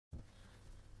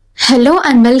Hello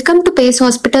and welcome to Pace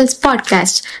Hospital's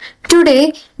podcast.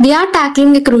 Today, we are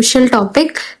tackling a crucial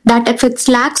topic that affects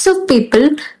lakhs of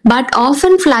people but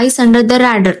often flies under the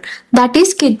radar, that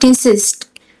is kidney cyst.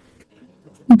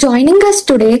 Joining us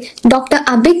today, Dr.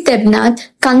 Abhik Debnath,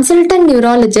 consultant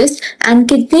urologist and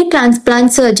kidney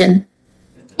transplant surgeon.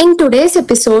 In today's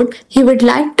episode, he would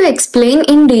like to explain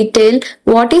in detail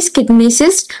what is kidney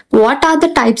cyst, what are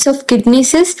the types of kidney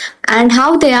cysts, and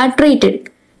how they are treated.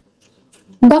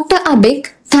 Dr.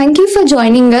 Abhik, thank you for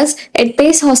joining us at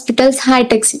Pace Hospital's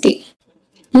Hitech City.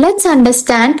 Let's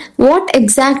understand what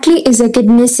exactly is a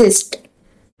kidney cyst.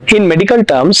 In medical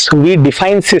terms, we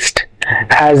define cyst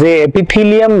as a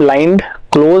epithelium-lined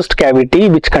closed cavity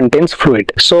which contains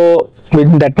fluid. So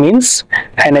that means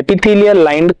an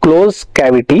epithelial-lined closed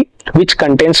cavity which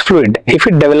contains fluid. If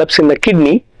it develops in the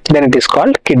kidney, then it is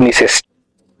called kidney cyst.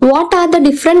 What are the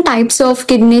different types of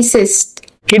kidney cyst?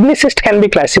 Kidney cyst can be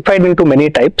classified into many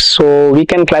types, so we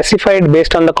can classify it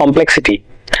based on the complexity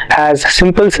as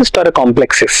simple cyst or a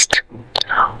complex cyst.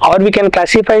 Or we can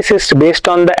classify cyst based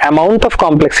on the amount of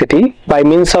complexity by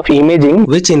means of imaging,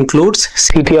 which includes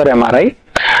CT or MRI,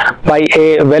 by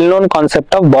a well-known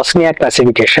concept of Bosnia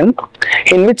classification,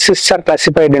 in which cysts are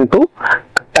classified into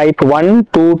type 1,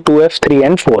 2, 2F, 3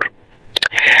 and 4.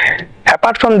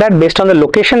 Apart from that, based on the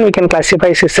location, we can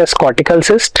classify cysts as cortical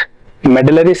cyst,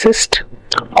 medullary cyst,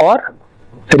 or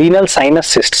renal sinus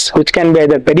cysts, which can be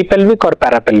either peripelvic or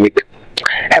parapelvic.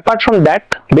 Apart from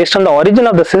that, based on the origin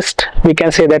of the cyst, we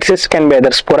can say that cyst can be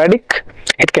either sporadic,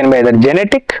 it can be either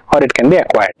genetic, or it can be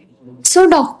acquired. So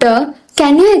doctor,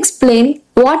 can you explain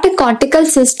what a cortical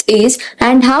cyst is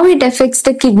and how it affects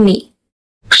the kidney?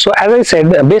 So as I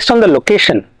said, based on the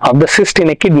location of the cyst in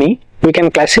a kidney, we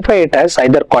can classify it as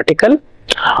either cortical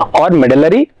or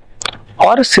medullary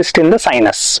or cyst in the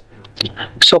sinus.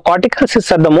 So cortical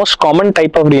cysts are the most common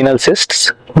type of renal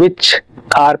cysts which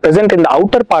are present in the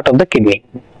outer part of the kidney.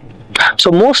 So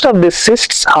most of these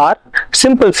cysts are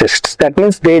simple cysts, that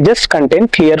means they just contain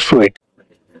clear fluid.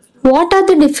 What are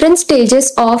the different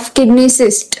stages of kidney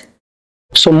cyst?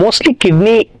 So mostly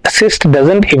kidney cyst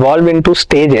doesn't evolve into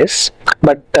stages,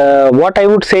 but what I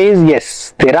would say is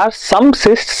yes, there are some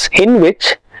cysts in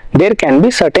which there can be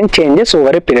certain changes over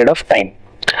a period of time.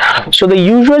 So the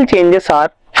usual changes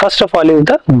are, first of all, is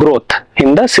the growth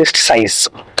in the cyst size.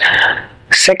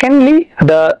 Secondly,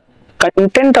 the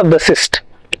content of the cyst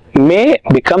may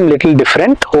become little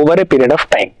different over a period of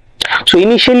time. So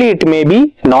initially it may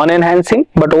be non-enhancing,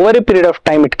 but over a period of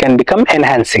time it can become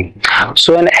enhancing.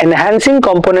 So an enhancing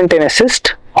component in a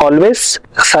cyst always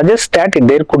suggests that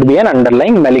there could be an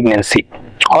underlying malignancy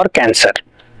or cancer.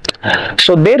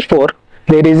 So therefore,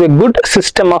 there is a good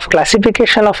system of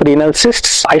classification of renal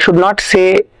cysts. I should not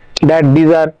say that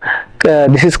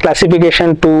this is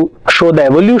classification to show the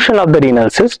evolution of the renal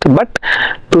cyst, but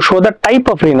to show the type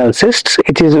of renal cysts,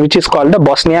 which is called the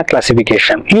Bosnia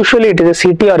classification. Usually it is a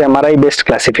CT or MRI based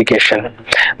classification,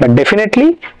 but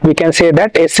definitely we can say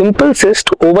that a simple cyst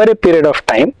over a period of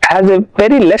time has a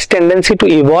very less tendency to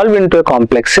evolve into a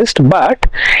complex cyst, but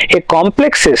a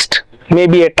complex cyst,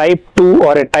 maybe a type 2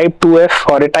 or a type 2F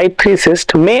or a type 3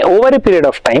 cyst, may over a period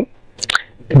of time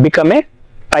become a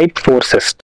type 4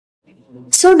 cyst.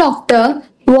 So doctor,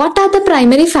 what are the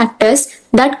primary factors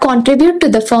that contribute to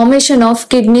the formation of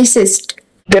kidney cyst?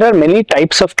 There are many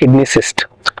types of kidney cyst.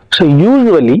 So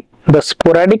usually the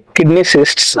sporadic kidney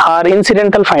cysts are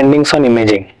incidental findings on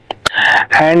imaging.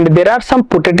 And there are some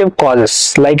putative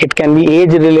causes, like it can be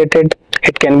age related,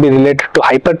 it can be related to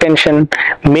hypertension,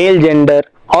 male gender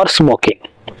or smoking.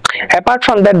 Apart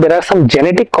from that, there are some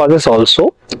genetic causes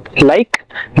also, like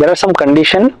there are some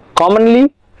condition,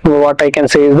 commonly what I can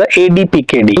say is the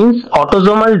ADPKD,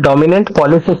 autosomal dominant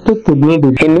polycystic kidney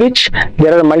disease, in which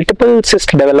there are multiple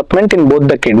cyst development in both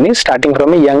the kidneys starting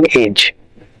from a young age.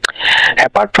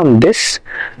 Apart from this,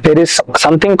 there is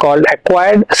something called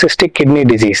acquired cystic kidney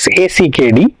disease,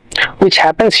 ACKD, which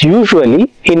happens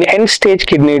usually in end-stage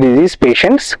kidney disease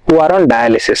patients who are on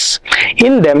dialysis.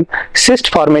 In them, cyst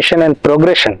formation and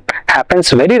progression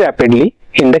happens very rapidly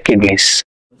in the kidneys.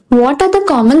 What are the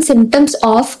common symptoms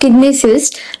of kidney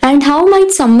cyst and how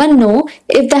might someone know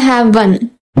if they have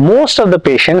one? Most of the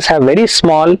patients have very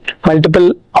small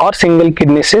multiple or single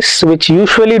kidney cysts which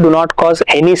usually do not cause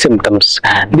any symptoms.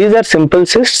 These are simple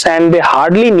cysts and they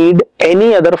hardly need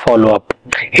any other follow-up.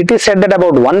 It is said that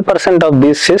about 1% of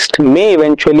these cysts may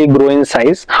eventually grow in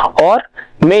size or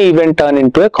may even turn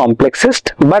into a complex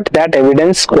cyst, but that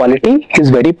evidence quality is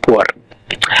very poor.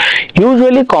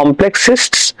 Usually complex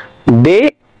cysts,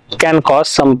 they can cause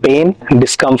some pain,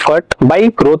 discomfort by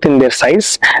growth in their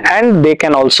size, and they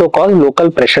can also cause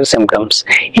local pressure symptoms.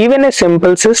 Even a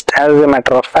simple cyst, as a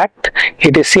matter of fact,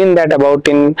 it is seen that about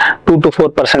in 2 to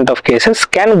 4% of cases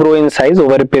can grow in size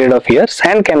over a period of years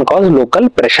and can cause local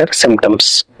pressure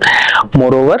symptoms.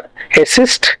 Moreover, a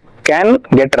cyst can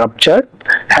get ruptured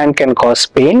and can cause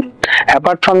pain.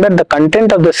 Apart from that, the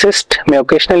content of the cyst may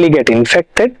occasionally get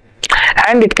infected,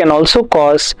 and it can also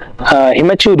cause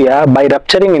hematuria by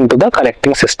rupturing into the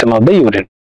collecting system of the urine.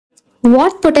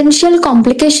 What potential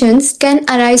complications can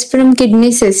arise from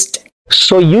kidney cyst?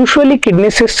 So usually kidney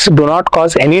cysts do not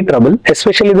cause any trouble,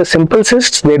 especially the simple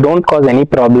cysts, they don't cause any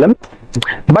problem.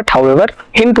 But however,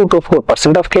 in 2 to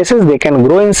 4% of cases, they can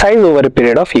grow in size over a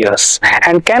period of years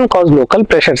and can cause local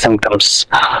pressure symptoms.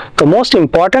 The most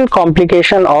important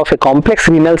complication of a complex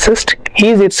renal cyst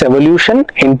is its evolution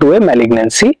into a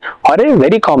malignancy or a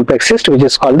very complex cyst, which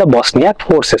is called the Bosniak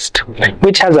 4 cyst,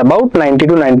 which has about 90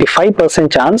 to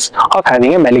 95% chance of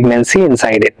having a malignancy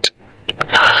inside it.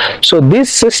 So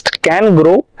this cyst can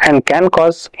grow and can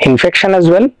cause infection as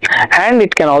well, and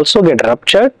it can also get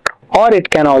ruptured, or it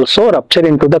can also rupture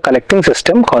into the collecting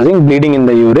system, causing bleeding in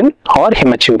the urine or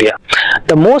hematuria.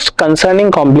 The most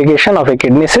concerning complication of a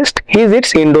kidney cyst is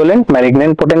its indolent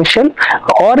malignant potential,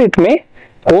 or it may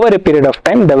over a period of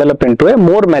time develop into a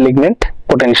more malignant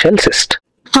potential cyst.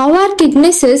 How are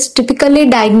kidney cysts typically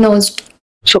diagnosed?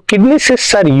 So kidney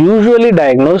cysts are usually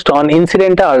diagnosed on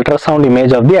incidental ultrasound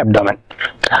image of the abdomen.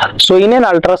 So in an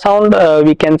ultrasound,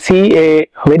 we can see a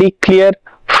very clear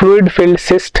fluid-filled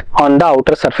cyst on the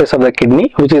outer surface of the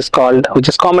kidney, which is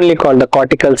commonly called the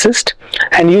cortical cyst,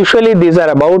 and usually these are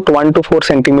about 1 to 4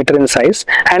 centimeter in size,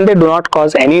 and they do not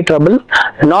cause any trouble,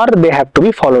 nor they have to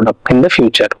be followed up in the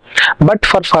future. But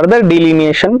for further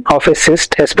delineation of a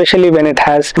cyst, especially when it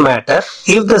has matter,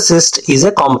 if the cyst is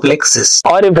a complex cyst,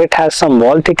 or if it has some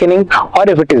wall thickening, or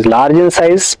if it is large in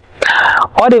size,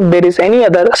 or if there is any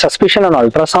other suspicion on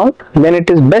ultrasound, then it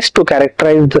is best to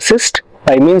characterize the cyst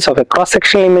by means of a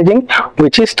cross-sectional imaging,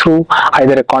 which is through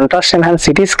either a contrast-enhanced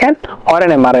CT scan or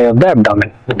an MRI of the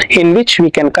abdomen, in which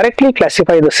we can correctly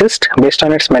classify the cyst based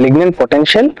on its malignant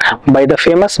potential by the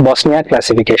famous Bosniak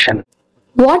classification.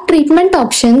 What treatment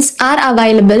options are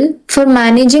available for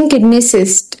managing kidney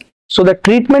cyst? So the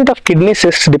treatment of kidney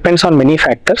cysts depends on many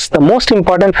factors. The most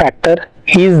important factor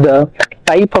is the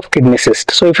type of kidney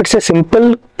cyst. So if it's a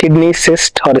simple kidney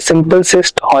cyst or a simple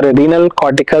cyst or a renal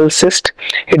cortical cyst,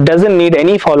 it doesn't need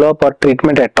any follow-up or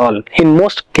treatment at all in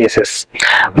most cases.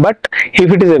 But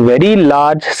if it is a very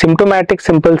large symptomatic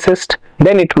simple cyst,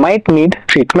 then it might need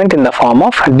treatment in the form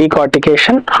of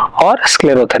decortication or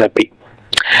sclerotherapy.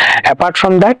 Apart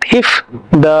from that, if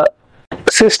the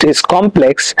cyst is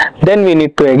complex, then we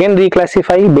need to again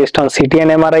reclassify based on CT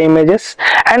and MRI images,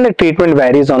 and the treatment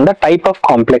varies on the type of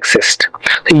complex cyst.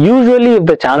 So usually if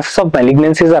the chances of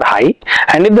malignancies are high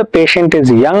and if the patient is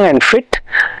young and fit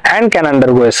and can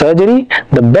undergo a surgery,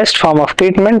 the best form of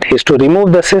treatment is to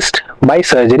remove the cyst by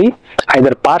surgery.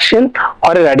 Either partial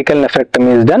or a radical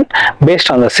nephrectomy is done based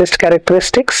on the cyst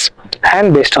characteristics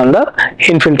and based on the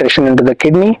infiltration into the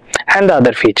kidney and the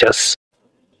other features.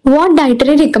 What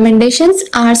dietary recommendations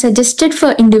are suggested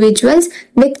for individuals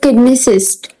with kidney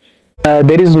cyst?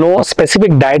 There is no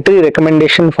specific dietary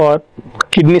recommendation for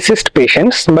kidney cyst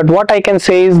patients, but what I can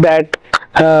say is that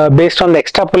based on the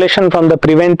extrapolation from the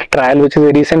PREVENT trial, which is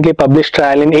a recently published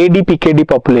trial in AD-PKD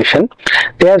population,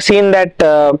 they have seen that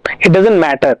it doesn't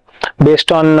matter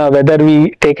based on whether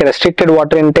we take a restricted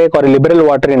water intake or a liberal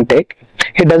water intake.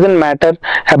 It doesn't matter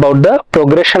about the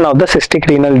progression of the cystic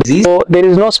renal disease. So there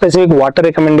is no specific water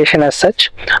recommendation as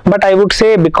such, but I would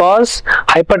say because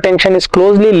hypertension is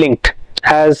closely linked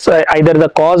as either the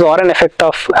cause or an effect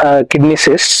of kidney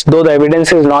cysts, though the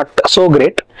evidence is not so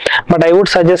great, but I would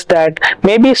suggest that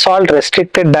maybe salt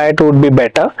restricted diet would be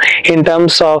better in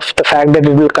terms of the fact that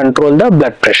it will control the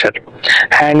blood pressure,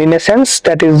 and in a sense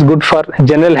that is good for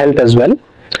general health as well,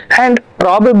 and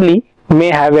probably may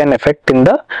have an effect in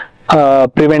the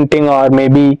preventing or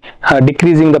maybe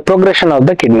decreasing the progression of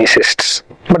the kidney cysts.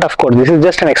 But of course this is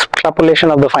just an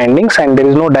extrapolation of the findings and there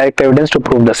is no direct evidence to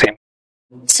prove the same.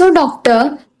 So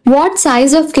doctor, what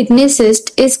size of kidney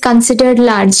cyst is considered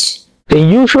large?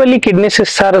 Usually kidney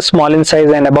cysts are small in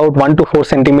size and about 1 to 4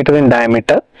 centimeter in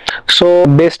diameter. So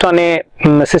based on a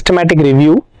systematic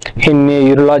review in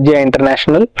Urology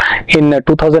International in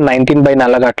 2019 by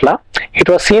Nalagatla, it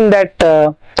was seen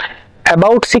that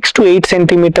about 6 to 8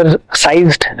 centimeter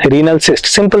sized renal cyst,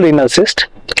 simple renal cyst,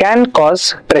 can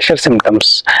cause pressure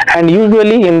symptoms, and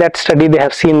usually in that study they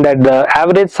have seen that the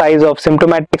average size of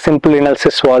symptomatic simple renal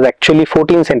cyst was actually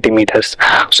 14 centimeters.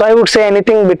 So I would say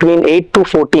anything between 8 to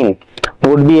 14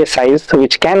 would be a size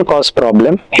which can cause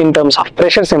problem in terms of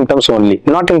pressure symptoms only,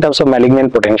 not in terms of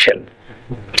malignant potential.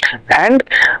 And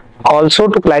also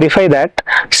to clarify that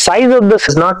size of the cyst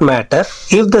does not matter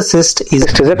if the cyst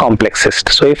is a complex cyst.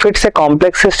 So if it's a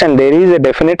complex cyst and there is a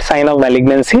definite sign of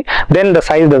malignancy, then the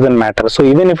size doesn't matter. So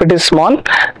even if it is small,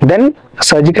 then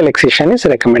surgical excision is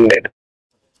recommended.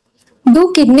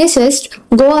 Do kidney cysts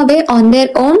go away on their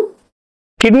own?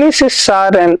 Kidney cysts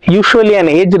are usually an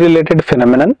age-related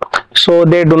phenomenon, so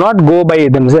they do not go by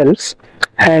themselves.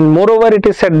 And moreover, it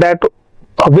is said that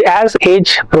as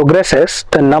age progresses,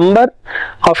 the number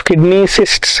of kidney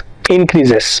cysts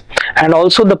increases, and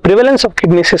also the prevalence of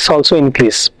kidney cysts also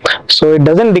increase. So it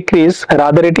doesn't decrease,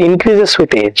 rather it increases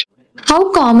with age.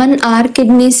 How common are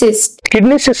kidney cysts?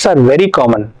 Kidney cysts are very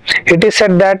common. It is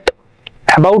said that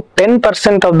about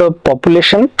 10% of the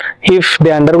population, if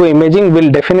they undergo imaging, will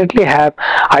definitely have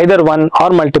either one or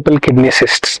multiple kidney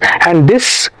cysts, and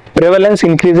this prevalence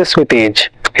increases with age.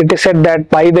 It is said that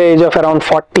by the age of around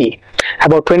 40,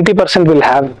 about 20% will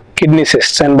have kidney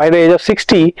cysts, and by the age of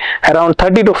 60, around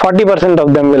 30 to 40%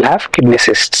 of them will have kidney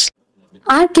cysts.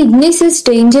 Are kidney cysts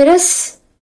dangerous?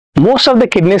 Most of the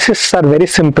kidney cysts are very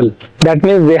simple. That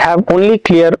means they have only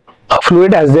clear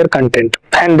fluid as their content,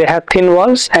 and they have thin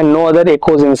walls and no other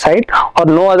echoes inside or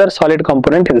no other solid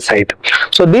component inside.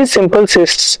 So these simple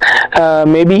cysts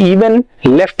may be even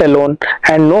left alone,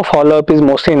 and no follow-up is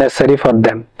mostly necessary for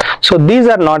them. So these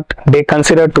are not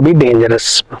considered to be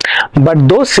dangerous. But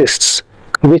those cysts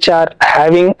which are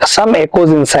having some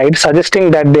echoes inside,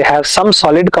 suggesting that they have some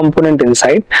solid component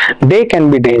inside, they can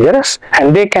be dangerous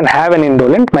and they can have an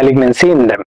indolent malignancy in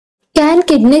them. Can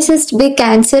kidney cysts be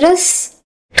cancerous?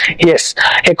 Yes,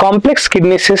 a complex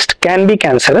kidney cyst can be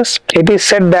cancerous. It is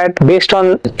said that based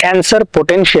on cancer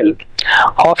potential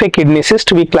of a kidney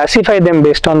cyst, we classify them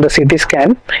based on the CT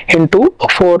scan into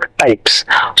 4 types.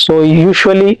 So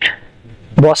usually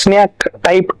Bosniak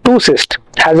type 2 cyst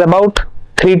has about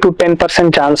 3 to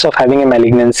 10% chance of having a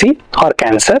malignancy or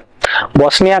cancer.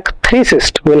 Bosniak 3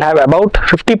 cyst will have about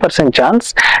 50%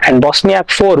 chance, and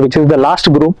Bosniak 4, which is the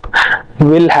last group,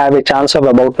 will have a chance of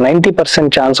about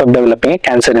 90% chance of developing a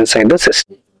cancer inside the cyst.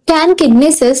 Can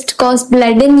kidney cyst cause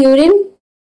blood in urine?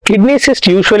 Kidney cysts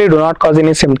usually do not cause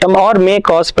any symptom or may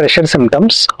cause pressure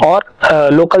symptoms or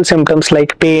local symptoms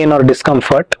like pain or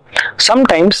discomfort.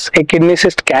 Sometimes a kidney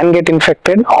cyst can get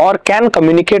infected or can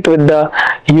communicate with the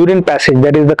urine passage,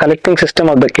 that is the collecting system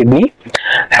of the kidney,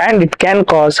 and it can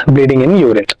cause bleeding in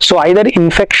urine. So either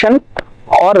infection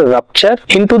or rupture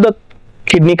into the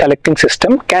kidney collecting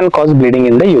system can cause bleeding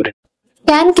in the urine.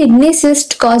 Can kidney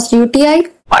cyst cause UTI?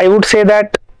 I would say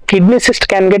that kidney cyst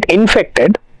can get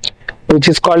infected, which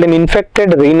is called an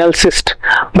infected renal cyst,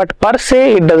 but per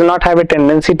se it does not have a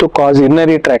tendency to cause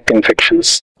urinary tract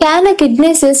infections. Can a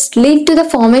kidney cyst lead to the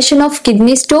formation of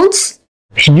kidney stones?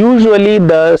 Usually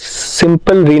the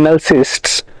simple renal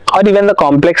cysts or even the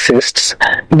complex cysts,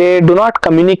 they do not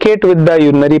communicate with the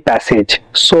urinary passage.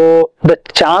 So the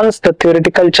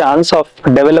theoretical chance of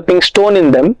developing stone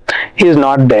in them is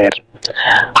not there.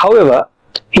 However,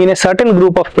 in a certain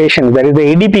group of patients, that is the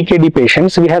ADPKD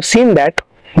patients, we have seen that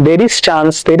there is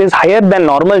higher than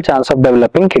normal chance of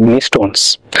developing kidney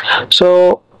stones.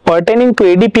 So pertaining to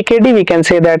ADPKD, we can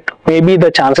say that maybe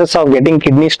the chances of getting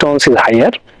kidney stones is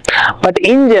higher, but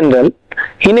in general,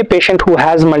 in a patient who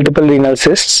has multiple renal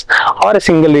cysts or a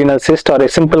single renal cyst or a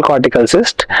simple cortical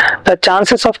cyst, the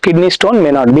chances of kidney stone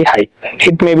may not be high.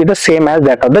 It may be the same as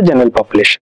that of the general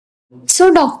population.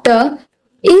 So doctor,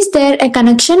 is there a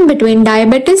connection between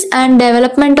diabetes and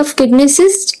development of kidney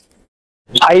cysts?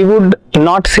 I would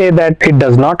not say that it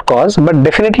does not cause, but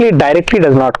definitely it directly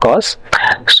does not cause.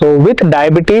 So with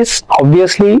diabetes,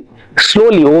 obviously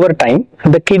slowly over time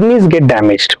the kidneys get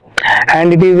damaged,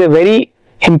 and it is a very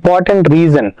important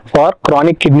reason for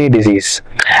chronic kidney disease.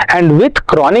 And with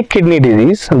chronic kidney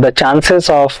disease, the chances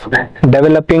of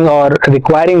developing or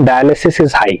requiring dialysis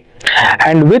is high.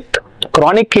 And with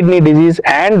chronic kidney disease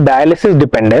and dialysis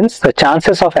dependence, the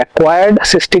chances of acquired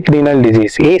cystic renal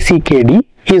disease, ACKD,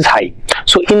 is high.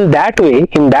 So in that way,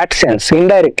 in that sense,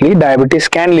 indirectly, diabetes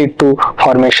can lead to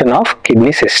formation of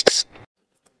kidney cysts.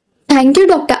 Thank you,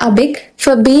 Dr. Abhik,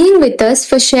 for being with us,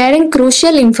 for sharing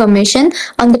crucial information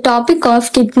on the topic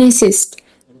of kidney cysts.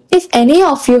 If any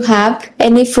of you have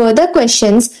any further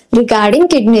questions regarding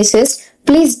kidney cysts,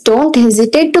 please don't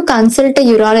hesitate to consult a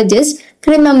urologist.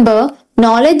 Remember,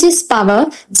 knowledge is power.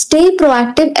 Stay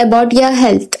proactive about your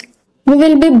health. We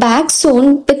will be back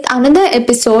soon with another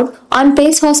episode on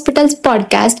Pace Hospital's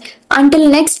podcast. Until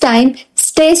next time,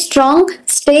 stay strong,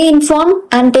 stay informed,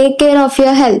 and take care of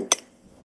your health.